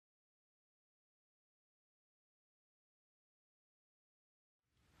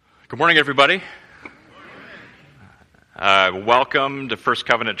Good morning, everybody. Welcome to First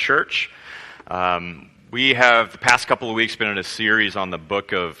Covenant Church. We have the past couple of weeks been in a series on the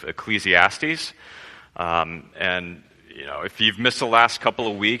book of Ecclesiastes. And, if you've missed the last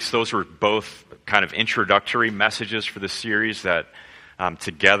couple of weeks, those were both kind of introductory messages for the series that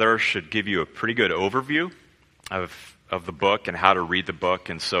together should give you a pretty good overview of the book and how to read the book.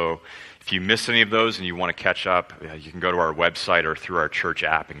 And so if you missed any of those and you want to catch up, you can go to our website or through our church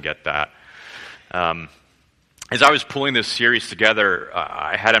app and get that. As I was pulling this series together,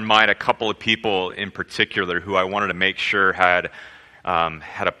 I had in mind a couple of people in particular who I wanted to make sure had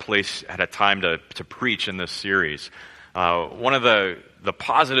a time to preach in this series. One of the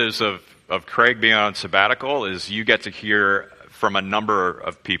positives of Craig being on sabbatical is you get to hear from a number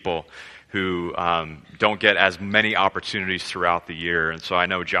of people who don't get as many opportunities throughout the year. And so I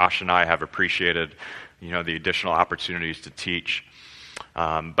know Josh and I have appreciated, the additional opportunities to teach.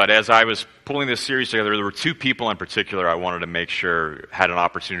 But as I was pulling this series together, there were two people in particular I wanted to make sure had an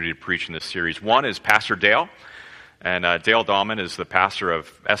opportunity to preach in this series. One is Pastor Dale, and Dale Dahlman is the pastor of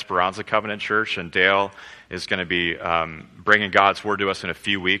Esperanza Covenant Church, and Dale is going to be bringing God's Word to us in a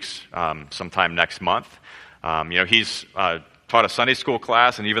few weeks, sometime next month. He's taught a Sunday school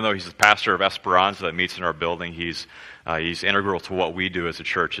class, and even though he's the pastor of Esperanza that meets in our building, he's integral to what we do as a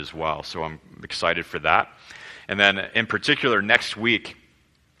church as well. So I'm excited for that. And then, in particular, next week,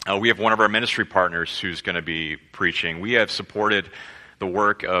 we have one of our ministry partners who's going to be preaching. We have supported the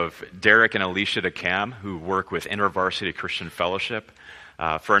work of Derek and Alicia DeCam, who work with InterVarsity Christian Fellowship,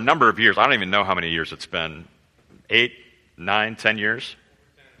 for a number of years. I don't even know how many years it's been. 8, 9, 10 years?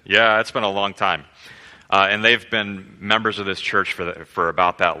 Yeah, it's been a long time. And they've been members of this church for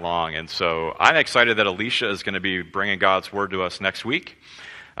about that long. And so I'm excited that Alicia is going to be bringing God's Word to us next week.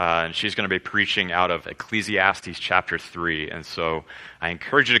 And she's going to be preaching out of Ecclesiastes chapter 3. And so I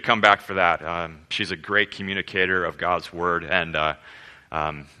encourage you to come back for that. She's a great communicator of God's Word, and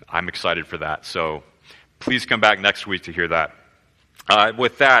I'm excited for that. So please come back next week to hear that.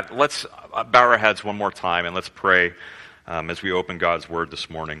 With that, let's bow our heads one more time and let's pray as we open God's Word this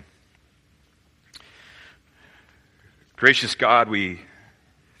morning. Gracious God, we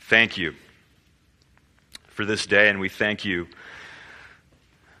thank you for this day, and we thank you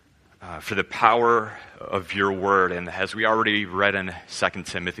for the power of your word, and as we already read in 2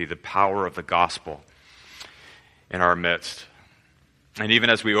 Timothy, the power of the gospel in our midst. And even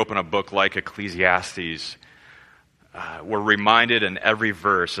as we open a book like Ecclesiastes, we're reminded in every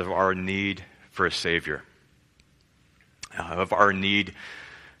verse of our need for a Savior, of our need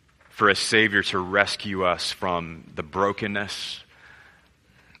for a Savior to rescue us from the brokenness,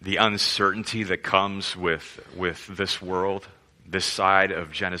 the uncertainty that comes with this world, this side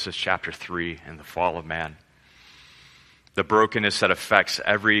of Genesis chapter 3 and the fall of man. The brokenness that affects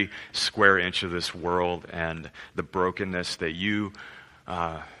every square inch of this world, and the brokenness that you,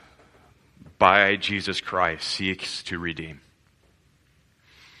 by Jesus Christ, seeks to redeem.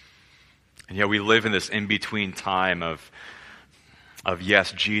 And yet we live in this in-between time of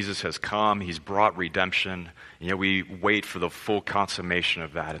yes, Jesus has come, he's brought redemption, and yet we wait for the full consummation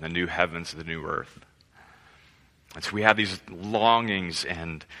of that in the new heavens and the new earth. And so we have these longings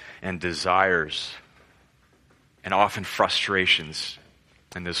and desires and often frustrations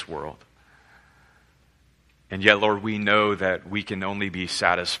in this world. And yet, Lord, we know that we can only be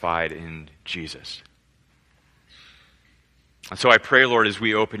satisfied in Jesus. And so I pray, Lord, as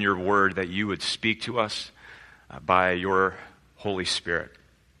we open your word, that you would speak to us by your Holy Spirit.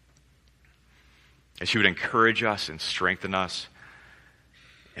 That you would encourage us and strengthen us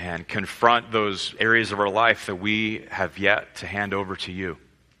and confront those areas of our life that we have yet to hand over to you.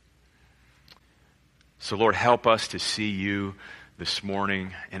 So, Lord, help us to see you this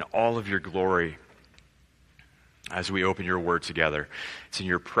morning in all of your glory as we open your word together. It's in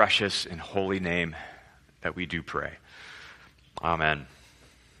your precious and holy name that we do pray. Amen.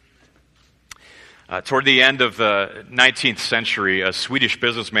 Toward the end of the 19th century, a Swedish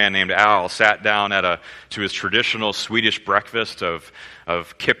businessman named Al sat down to his traditional Swedish breakfast of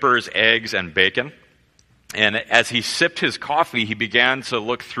kippers, eggs, and bacon. And as he sipped his coffee, he began to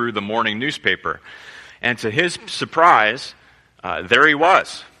look through the morning newspaper. And to his surprise, there he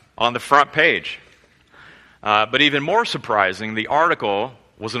was on the front page. But even more surprising, the article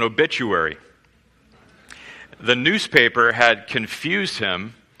was an obituary. The newspaper had confused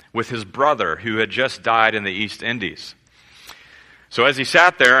him with his brother, who had just died in the East Indies. So as he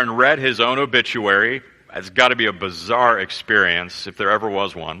sat there and read his own obituary, it's got to be a bizarre experience, if there ever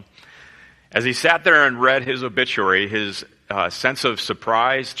was one. As he sat there and read his obituary, his sense of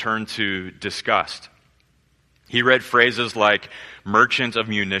surprise turned to disgust. He read phrases like merchant of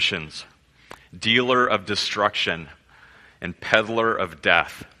munitions, dealer of destruction, and peddler of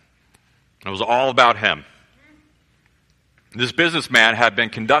death. It was all about him. This businessman had been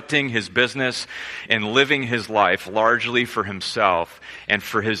conducting his business and living his life largely for himself and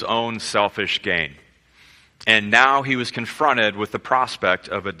for his own selfish gain. And now he was confronted with the prospect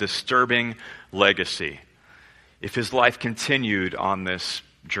of a disturbing legacy if his life continued on this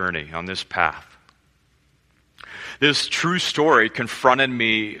journey, on this path. This true story confronted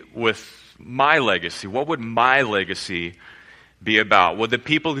me with my legacy. What would my legacy be about? Would the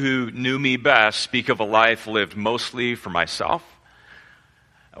people who knew me best speak of a life lived mostly for myself?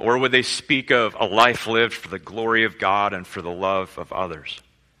 Or would they speak of a life lived for the glory of God and for the love of others?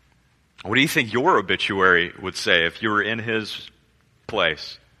 What do you think your obituary would say if you were in his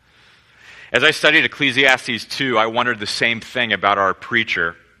place? As I studied Ecclesiastes 2, I wondered the same thing about our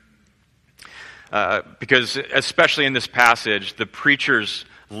preacher. Because especially in this passage, the preacher's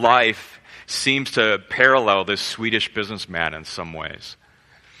life seems to parallel this Swedish businessman in some ways.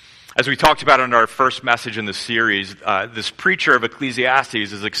 As we talked about in our first message in the series, this preacher of Ecclesiastes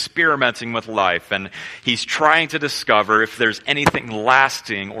is experimenting with life, and he's trying to discover if there's anything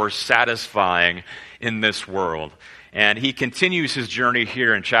lasting or satisfying in this world. And he continues his journey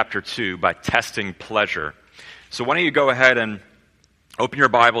here in chapter 2 by testing pleasure. So why don't you go ahead and open your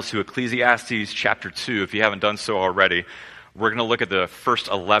Bibles to Ecclesiastes chapter 2 if you haven't done so already. We're going to look at the first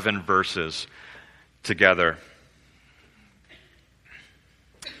 11 verses together.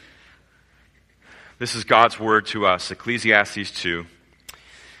 This is God's word to us, Ecclesiastes 2.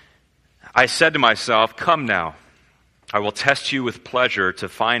 I said to myself, "Come now, I will test you with pleasure to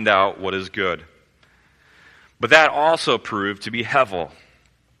find out what is good." But that also proved to be hevel.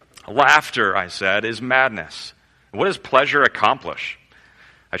 Laughter, I said, is madness. What does pleasure accomplish?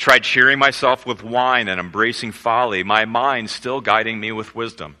 I tried cheering myself with wine and embracing folly, my mind still guiding me with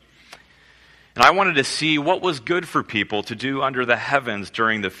wisdom. And I wanted to see what was good for people to do under the heavens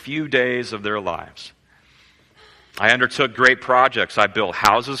during the few days of their lives. I undertook great projects. I built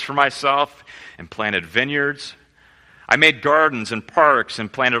houses for myself and planted vineyards. I made gardens and parks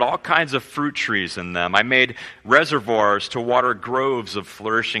and planted all kinds of fruit trees in them. I made reservoirs to water groves of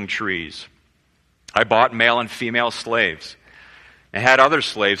flourishing trees. I bought male and female slaves and had other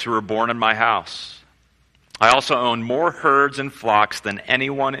slaves who were born in my house. I also owned more herds and flocks than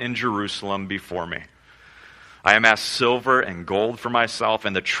anyone in Jerusalem before me. I amassed silver and gold for myself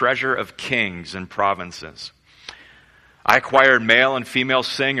and the treasure of kings and provinces. I acquired male and female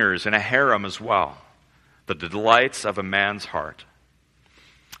singers and a harem as well, the delights of a man's heart.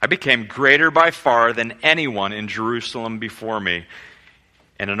 I became greater by far than anyone in Jerusalem before me,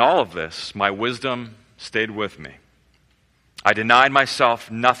 and in all of this, my wisdom stayed with me. I denied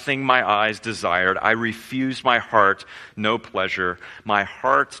myself nothing my eyes desired. I refused my heart no pleasure. My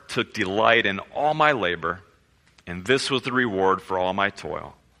heart took delight in all my labor, and this was the reward for all my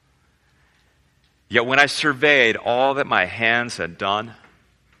toil. Yet when I surveyed all that my hands had done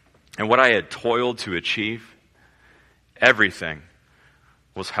and what I had toiled to achieve, everything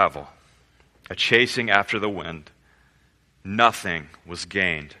was hevel, a chasing after the wind. Nothing was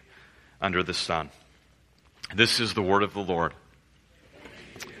gained under the sun. This is the word of the Lord.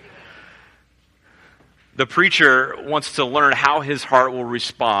 The preacher wants to learn how his heart will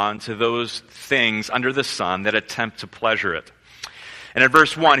respond to those things under the sun that attempt to pleasure it. And in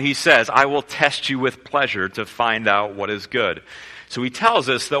verse 1, he says, "I will test you with pleasure to find out what is good." So he tells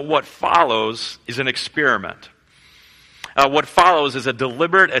us that what follows is an experiment. What follows is a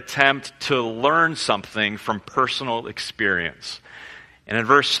deliberate attempt to learn something from personal experience. And in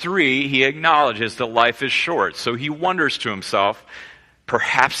verse 3, he acknowledges that life is short. So he wonders to himself,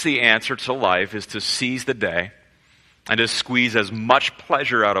 perhaps the answer to life is to seize the day and to squeeze as much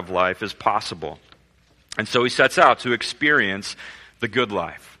pleasure out of life as possible. And so he sets out to experience the good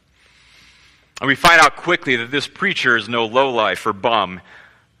life. And we find out quickly that this preacher is no lowlife or bum.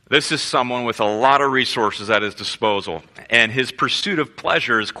 This is someone with a lot of resources at his disposal. And his pursuit of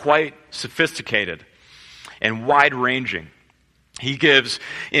pleasure is quite sophisticated and wide-ranging. He gives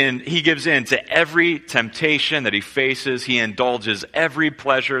in to every temptation that he faces. He indulges every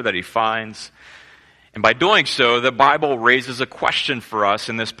pleasure that he finds. And by doing so, the Bible raises a question for us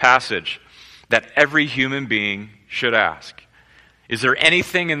in this passage that every human being should ask. Is there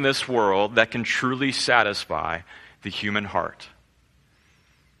anything in this world that can truly satisfy the human heart?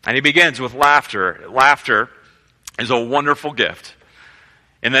 And he begins with laughter. Laughter is a wonderful gift.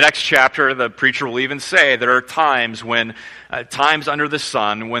 In the next chapter, the preacher will even say there are times under the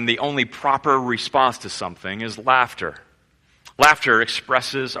sun, when the only proper response to something is laughter. Laughter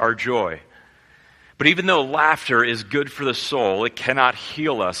expresses our joy. But even though laughter is good for the soul, it cannot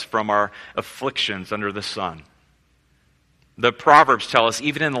heal us from our afflictions under the sun. The Proverbs tell us,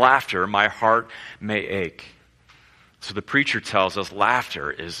 even in laughter, my heart may ache. So the preacher tells us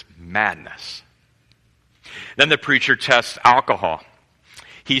laughter is madness. Then the preacher tests alcohol.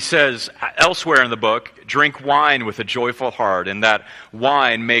 He says elsewhere in the book, drink wine with a joyful heart, and that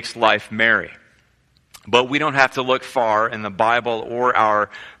wine makes life merry. But we don't have to look far in the Bible or our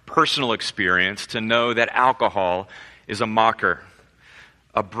personal experience to know that alcohol is a mocker,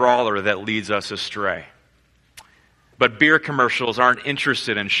 a brawler that leads us astray. But beer commercials aren't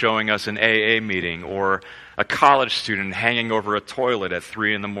interested in showing us an AA meeting or a college student hanging over a toilet at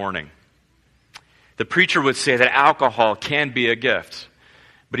 3 a.m. The preacher would say that alcohol can be a gift,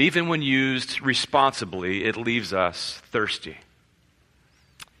 but even when used responsibly, it leaves us thirsty.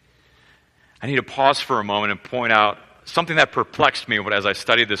 I need to pause for a moment and point out something that perplexed me as I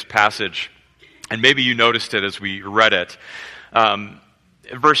studied this passage, and maybe you noticed it as we read it. In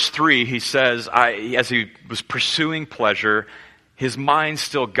verse 3, he says, as he was pursuing pleasure, his mind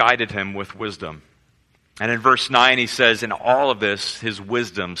still guided him with wisdom. And in verse 9, he says, in all of this, his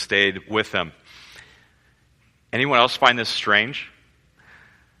wisdom stayed with him. Anyone else find this strange?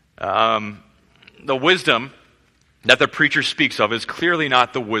 The wisdom that the preacher speaks of is clearly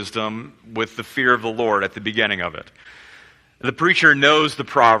not the wisdom with the fear of the Lord at the beginning of it. The preacher knows the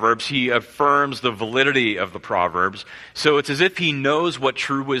Proverbs. He affirms the validity of the Proverbs. So it's as if he knows what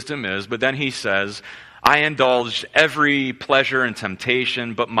true wisdom is, but then he says, I indulged every pleasure and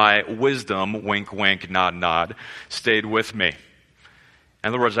temptation, but my wisdom, wink, wink, nod, nod, stayed with me. In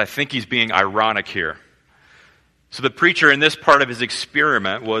other words, I think he's being ironic here. So the preacher in this part of his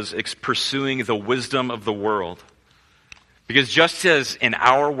experiment was pursuing the wisdom of the world. Because just as in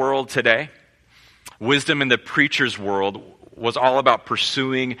our world today, wisdom in the preacher's world was all about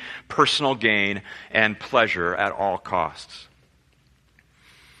pursuing personal gain and pleasure at all costs.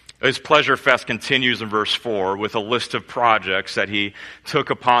 His pleasure fest continues in verse 4 with a list of projects that he took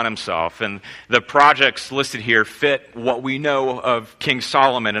upon himself. And the projects listed here fit what we know of King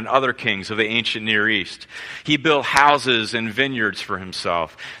Solomon and other kings of the ancient Near East. He built houses and vineyards for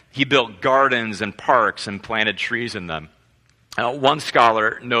himself. He built gardens and parks and planted trees in them. One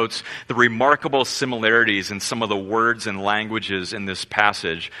scholar notes the remarkable similarities in some of the words and languages in this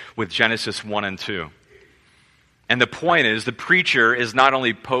passage with Genesis 1 and 2. And the point is, the preacher is not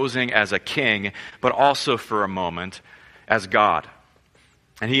only posing as a king, but also for a moment as God.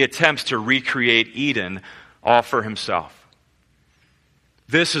 And he attempts to recreate Eden all for himself.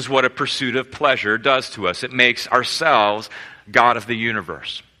 This is what a pursuit of pleasure does to us. It makes ourselves God of the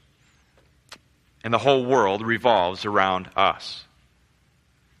universe. And the whole world revolves around us.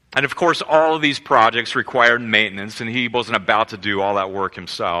 And of course, all of these projects required maintenance, and he wasn't about to do all that work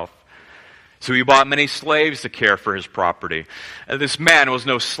himself. So he bought many slaves to care for his property. And this man was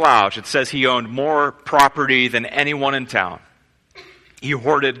no slouch. It says he owned more property than anyone in town. He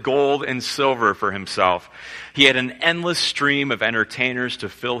hoarded gold and silver for himself. He had an endless stream of entertainers to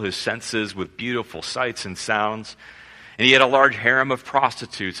fill his senses with beautiful sights and sounds. And he had a large harem of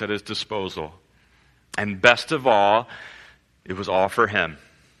prostitutes at his disposal. And best of all, it was all for him.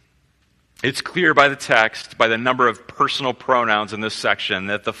 It's clear by the text, by the number of personal pronouns in this section,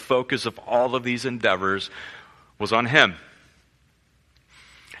 that the focus of all of these endeavors was on him.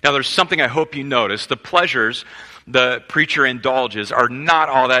 Now, there's something I hope you notice. The pleasures the preacher indulges are not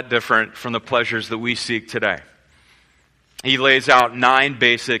all that different from the pleasures that we seek today. He lays out 9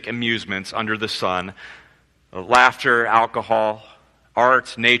 basic amusements under the sun: laughter, alcohol,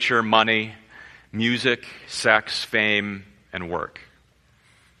 art, nature, money, music, sex, fame, and work.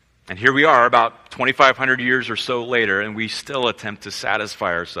 And here we are about 2,500 years or so later, and we still attempt to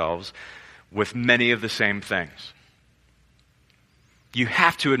satisfy ourselves with many of the same things. You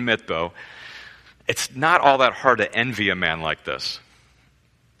have to admit, though, it's not all that hard to envy a man like this.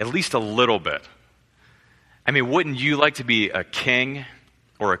 At least a little bit. I mean, wouldn't you like to be a king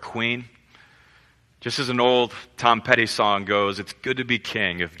or a queen? Just as an old Tom Petty song goes, it's good to be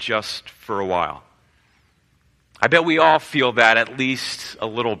king, if just for a while. I bet we all feel that at least a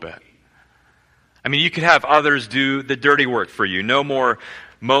little bit. I mean, you could have others do the dirty work for you. No more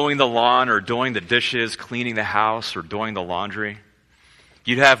mowing the lawn or doing the dishes, cleaning the house, or doing the laundry.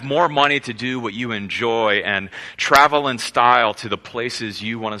 You'd have more money to do what you enjoy and travel in style to the places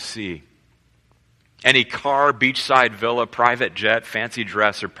you want to see. Any car, beachside villa, private jet, fancy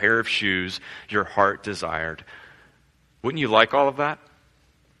dress, or pair of shoes your heart desired. Wouldn't you like all of that?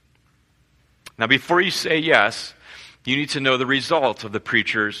 Now, before you say yes, you need to know the result of the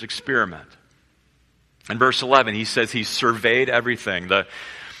preacher's experiment. In verse 11, he says he surveyed everything.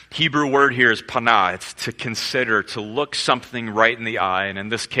 Hebrew word here is panah. It's to consider, to look something right in the eye, and in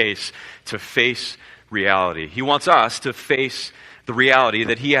this case, to face reality. He wants us to face the reality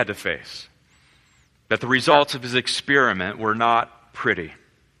that he had to face, that the results of his experiment were not pretty.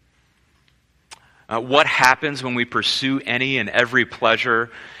 What happens when we pursue any and every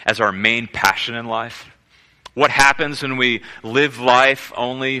pleasure as our main passion in life? What happens when we live life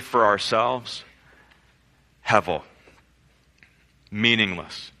only for ourselves? Hevel.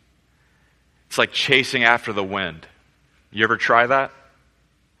 Meaningless. It's like chasing after the wind. You ever try that?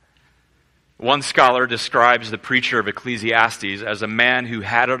 One scholar describes the preacher of Ecclesiastes as a man who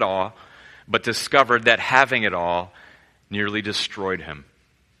had it all, but discovered that having it all nearly destroyed him.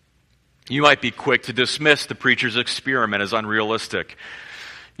 You might be quick to dismiss the preacher's experiment as unrealistic.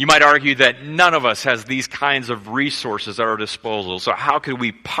 You might argue that none of us has these kinds of resources at our disposal, so how could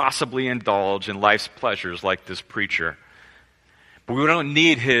we possibly indulge in life's pleasures like this preacher? But we don't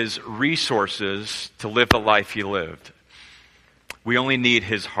need his resources to live the life he lived. We only need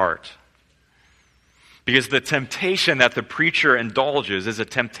his heart. Because the temptation that the preacher indulges is a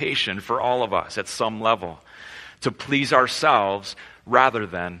temptation for all of us at some level, to please ourselves rather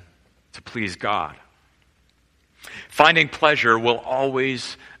than to please God. Finding pleasure will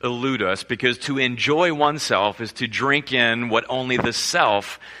always elude us because to enjoy oneself is to drink in what only the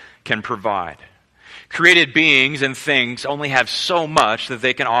self can provide. Created beings and things only have so much that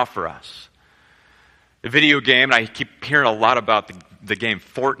they can offer us. A video game, and I keep hearing a lot about the game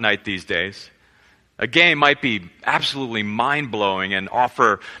Fortnite these days. A game might be absolutely mind-blowing and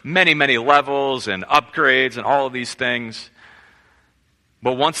offer many, many levels and upgrades and all of these things.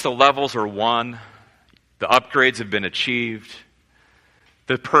 But once the levels are won, the upgrades have been achieved,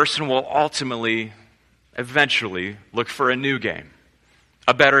 the person will ultimately, eventually, look for a new game,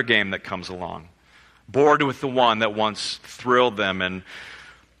 a better game that comes along, bored with the one that once thrilled them and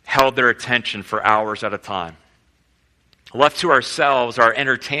held their attention for hours at a time. Left to ourselves, our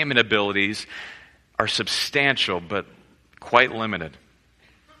entertainment abilities are substantial but quite limited.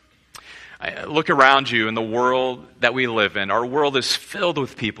 Look around you in the world that we live in. Our world is filled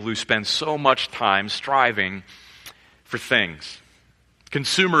with people who spend so much time striving for things.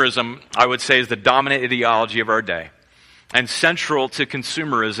 Consumerism, I would say, is the dominant ideology of our day. And central to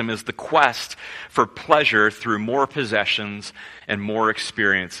consumerism is the quest for pleasure through more possessions and more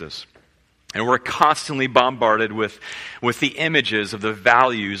experiences. And we're constantly bombarded with the images of the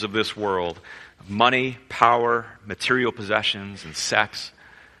values of this world. Money, power, material possessions, and sex.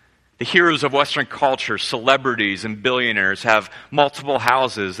 The heroes of Western culture, celebrities and billionaires, have multiple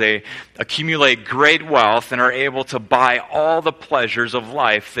houses. They accumulate great wealth and are able to buy all the pleasures of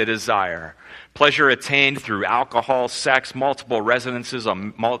life they desire. Pleasure attained through alcohol, sex, multiple residences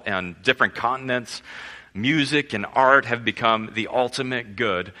on different continents. Music and art have become the ultimate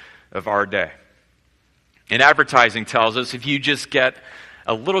good of our day. And advertising tells us if you just get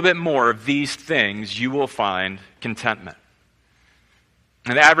a little bit more of these things, you will find contentment.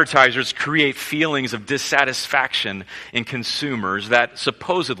 And advertisers create feelings of dissatisfaction in consumers that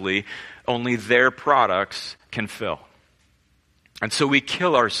supposedly only their products can fill. And so we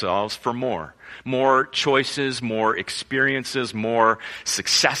kill ourselves for more. More choices, more experiences, more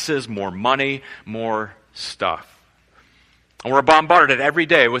successes, more money, more stuff. And we're bombarded every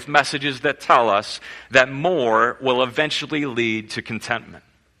day with messages that tell us that more will eventually lead to contentment.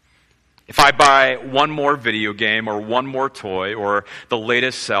 If I buy one more video game or one more toy or the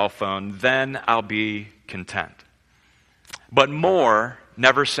latest cell phone, then I'll be content. But more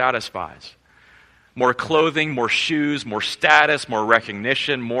never satisfies. More clothing, more shoes, more status, more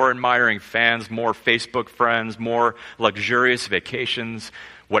recognition, more admiring fans, more Facebook friends, more luxurious vacations.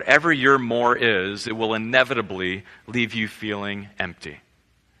 Whatever your more is, it will inevitably leave you feeling empty.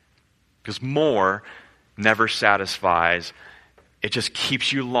 Because more never satisfies. It just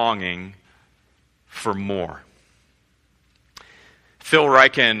keeps you longing for more. Phil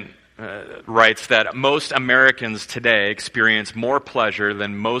Ryken writes that most Americans today experience more pleasure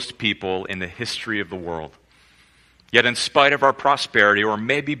than most people in the history of the world. Yet in spite of our prosperity, or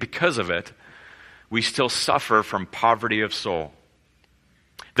maybe because of it, we still suffer from poverty of soul.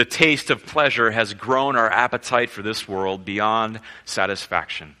 The taste of pleasure has grown our appetite for this world beyond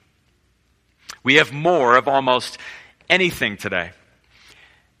satisfaction. We have more of almost anything today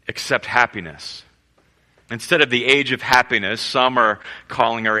except happiness. Instead of the age of happiness, some are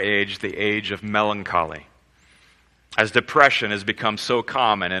calling our age the age of melancholy, as depression has become so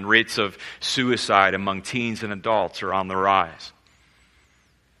common and rates of suicide among teens and adults are on the rise.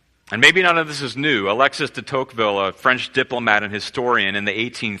 And maybe none of this is new. Alexis de Tocqueville, a French diplomat and historian in the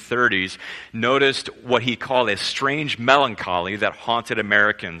 1830s, noticed what he called a strange melancholy that haunted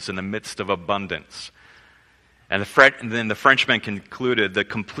Americans in the midst of abundance. And then the Frenchman concluded, the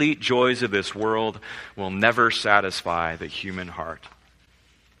complete joys of this world will never satisfy the human heart.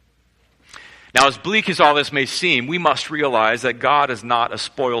 Now, as bleak as all this may seem, we must realize that God is not a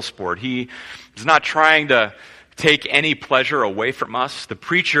spoil sport. He is not trying to take any pleasure away from us. The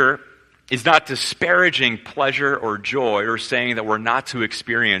preacher is not disparaging pleasure or joy or saying that we're not to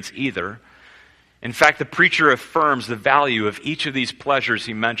experience either. In fact, the preacher affirms the value of each of these pleasures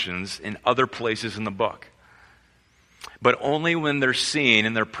he mentions in other places in the book, but only when they're seen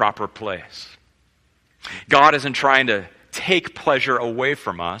in their proper place. God isn't trying to take pleasure away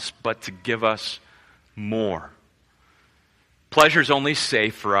from us, but to give us more. Pleasure is only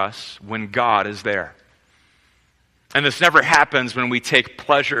safe for us when God is there. And this never happens when we take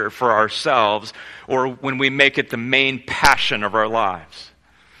pleasure for ourselves or when we make it the main passion of our lives.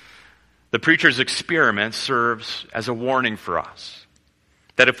 The preacher's experiment serves as a warning for us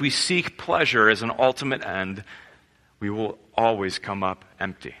that if we seek pleasure as an ultimate end, we will always come up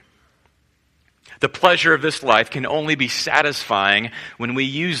empty. The pleasure of this life can only be satisfying when we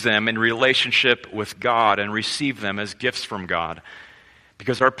use them in relationship with God and receive them as gifts from God.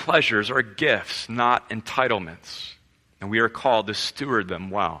 Because our pleasures are gifts, not entitlements. And we are called to steward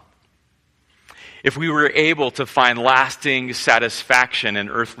them well. If we were able to find lasting satisfaction in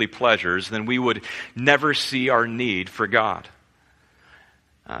earthly pleasures, then we would never see our need for God.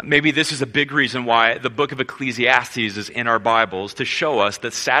 Maybe this is a big reason why the book of Ecclesiastes is in our Bibles, to show us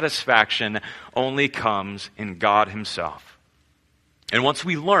that satisfaction only comes in God Himself. And once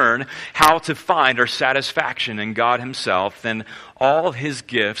we learn how to find our satisfaction in God Himself, then all His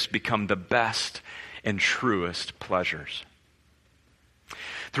gifts become the best and truest pleasures.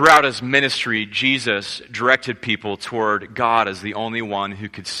 Throughout His ministry, Jesus directed people toward God as the only one who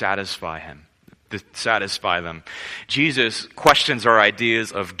could satisfy them. Jesus questions our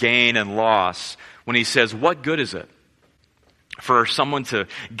ideas of gain and loss when He says, what good is it for someone to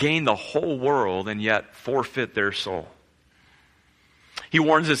gain the whole world and yet forfeit their soul? He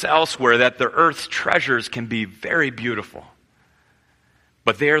warns us elsewhere that the earth's treasures can be very beautiful,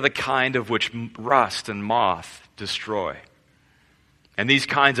 but they are the kind of which rust and moth destroy. And these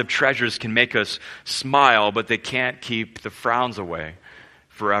kinds of treasures can make us smile, but they can't keep the frowns away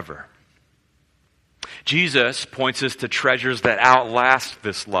forever. Jesus points us to treasures that outlast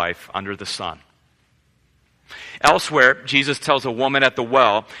this life under the sun. Elsewhere, Jesus tells a woman at the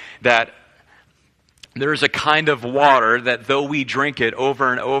well that there is a kind of water that though we drink it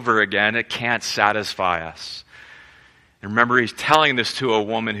over and over again, it can't satisfy us. And remember, He's telling this to a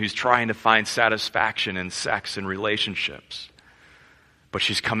woman who's trying to find satisfaction in sex and relationships, but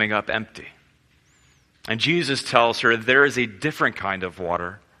she's coming up empty. And Jesus tells her there is a different kind of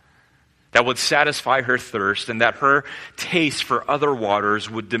water that would satisfy her thirst and that her taste for other waters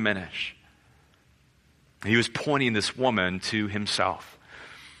would diminish. He was pointing this woman to Himself,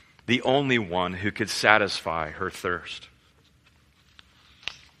 the only one who could satisfy her thirst.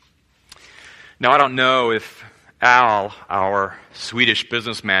 Now, I don't know if Al, our Swedish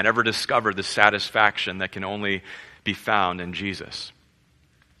businessman, ever discovered the satisfaction that can only be found in Jesus.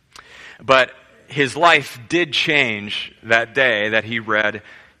 But his life did change that day that he read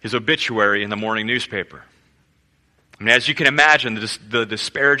his obituary in the morning newspaper. And as you can imagine, the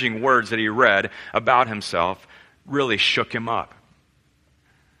disparaging words that he read about himself really shook him up.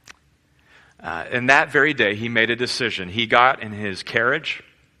 And that very day, he made a decision. He got in his carriage,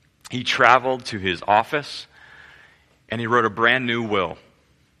 he traveled to his office, and he wrote a brand new will,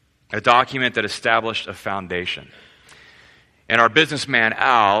 a document that established a foundation. And our businessman,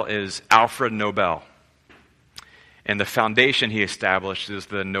 Al, is Alfred Nobel. And the foundation he established is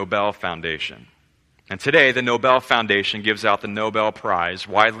the Nobel Foundation. And today, the Nobel Foundation gives out the Nobel Prize,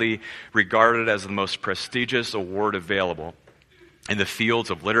 widely regarded as the most prestigious award available in the fields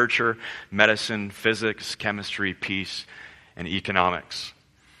of literature, medicine, physics, chemistry, peace, and economics.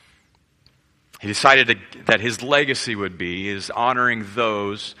 He decided that his legacy would be is honoring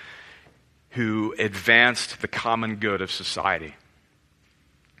those who advanced the common good of society.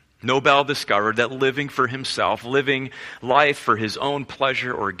 Nobel discovered that living for himself, living life for his own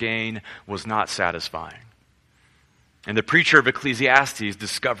pleasure or gain, was not satisfying. And the preacher of Ecclesiastes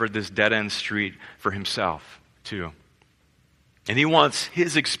discovered this dead-end street for himself, too. And he wants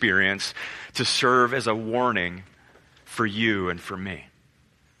his experience to serve as a warning for you and for me.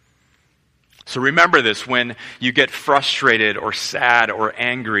 So remember this when you get frustrated or sad or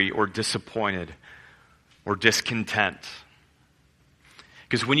angry or disappointed or discontent.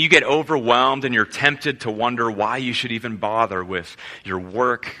 Because when you get overwhelmed and you're tempted to wonder why you should even bother with your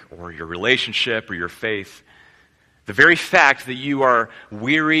work or your relationship or your faith, the very fact that you are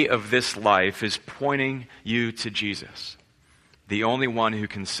weary of this life is pointing you to Jesus, the only one who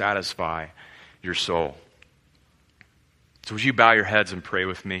can satisfy your soul. So would you bow your heads and pray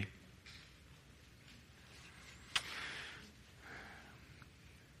with me?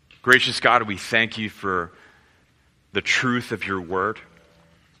 Gracious God, we thank you for the truth of your word.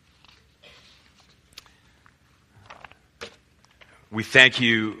 We thank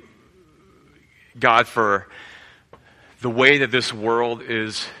you, God, for the way that this world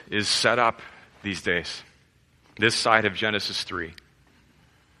is set up these days, this side of Genesis 3.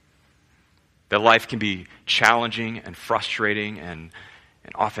 That life can be challenging and frustrating and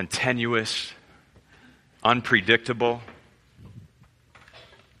often tenuous, unpredictable.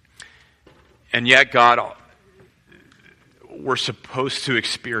 And yet, God, we're supposed to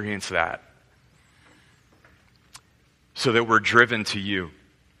experience that so that we're driven to you,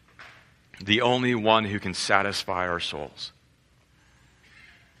 the only one who can satisfy our souls.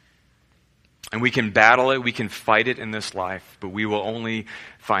 And we can battle it, we can fight it in this life, but we will only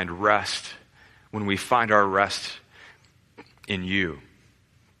find rest when we find our rest in you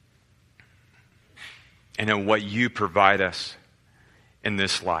and in what you provide us in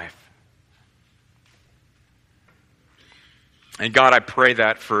this life. And God, I pray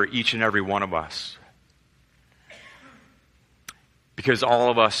that for each and every one of us. Because all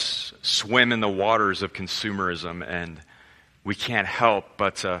of us swim in the waters of consumerism, and we can't help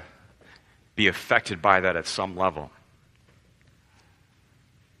but to be affected by that at some level.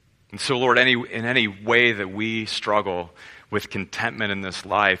 And so, Lord, in any way that we struggle with contentment in this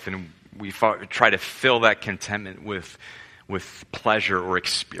life, and we try to fill that contentment with pleasure or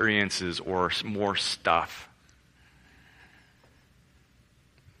experiences or more stuff,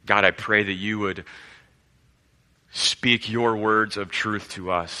 God, I pray that you would speak your words of truth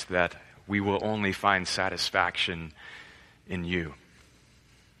to us, that we will only find satisfaction in you.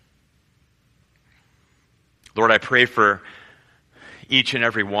 Lord, I pray for each and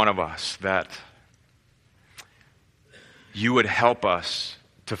every one of us that you would help us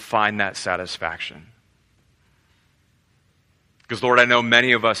to find that satisfaction. Because, Lord, I know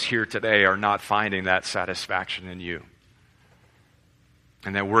many of us here today are not finding that satisfaction in you.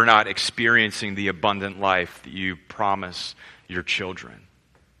 And that we're not experiencing the abundant life that you promise your children.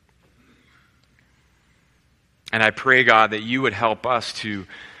 And I pray, God, that you would help us to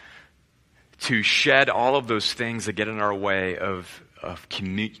shed all of those things that get in our way of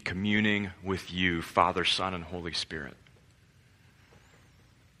communing with you, Father, Son, and Holy Spirit.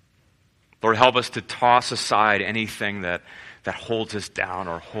 Lord, help us to toss aside anything that holds us down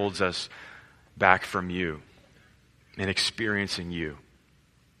or holds us back from you and experiencing you.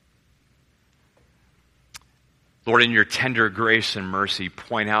 Lord, in your tender grace and mercy,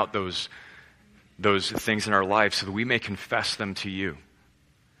 point out those things in our life so that we may confess them to you.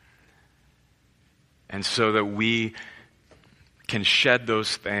 And so that we can shed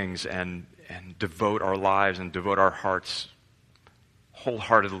those things and devote our lives and devote our hearts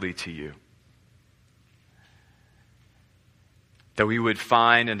wholeheartedly to you. That we would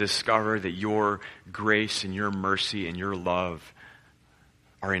find and discover that your grace and your mercy and your love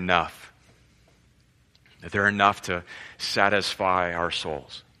are enough. That they're enough to satisfy our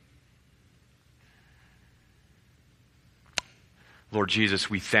souls. Lord Jesus,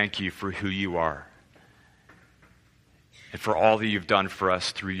 we thank you for who you are and for all that you've done for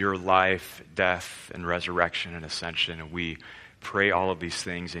us through your life, death, and resurrection and ascension. And we pray all of these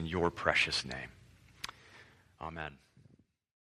things in your precious name. Amen.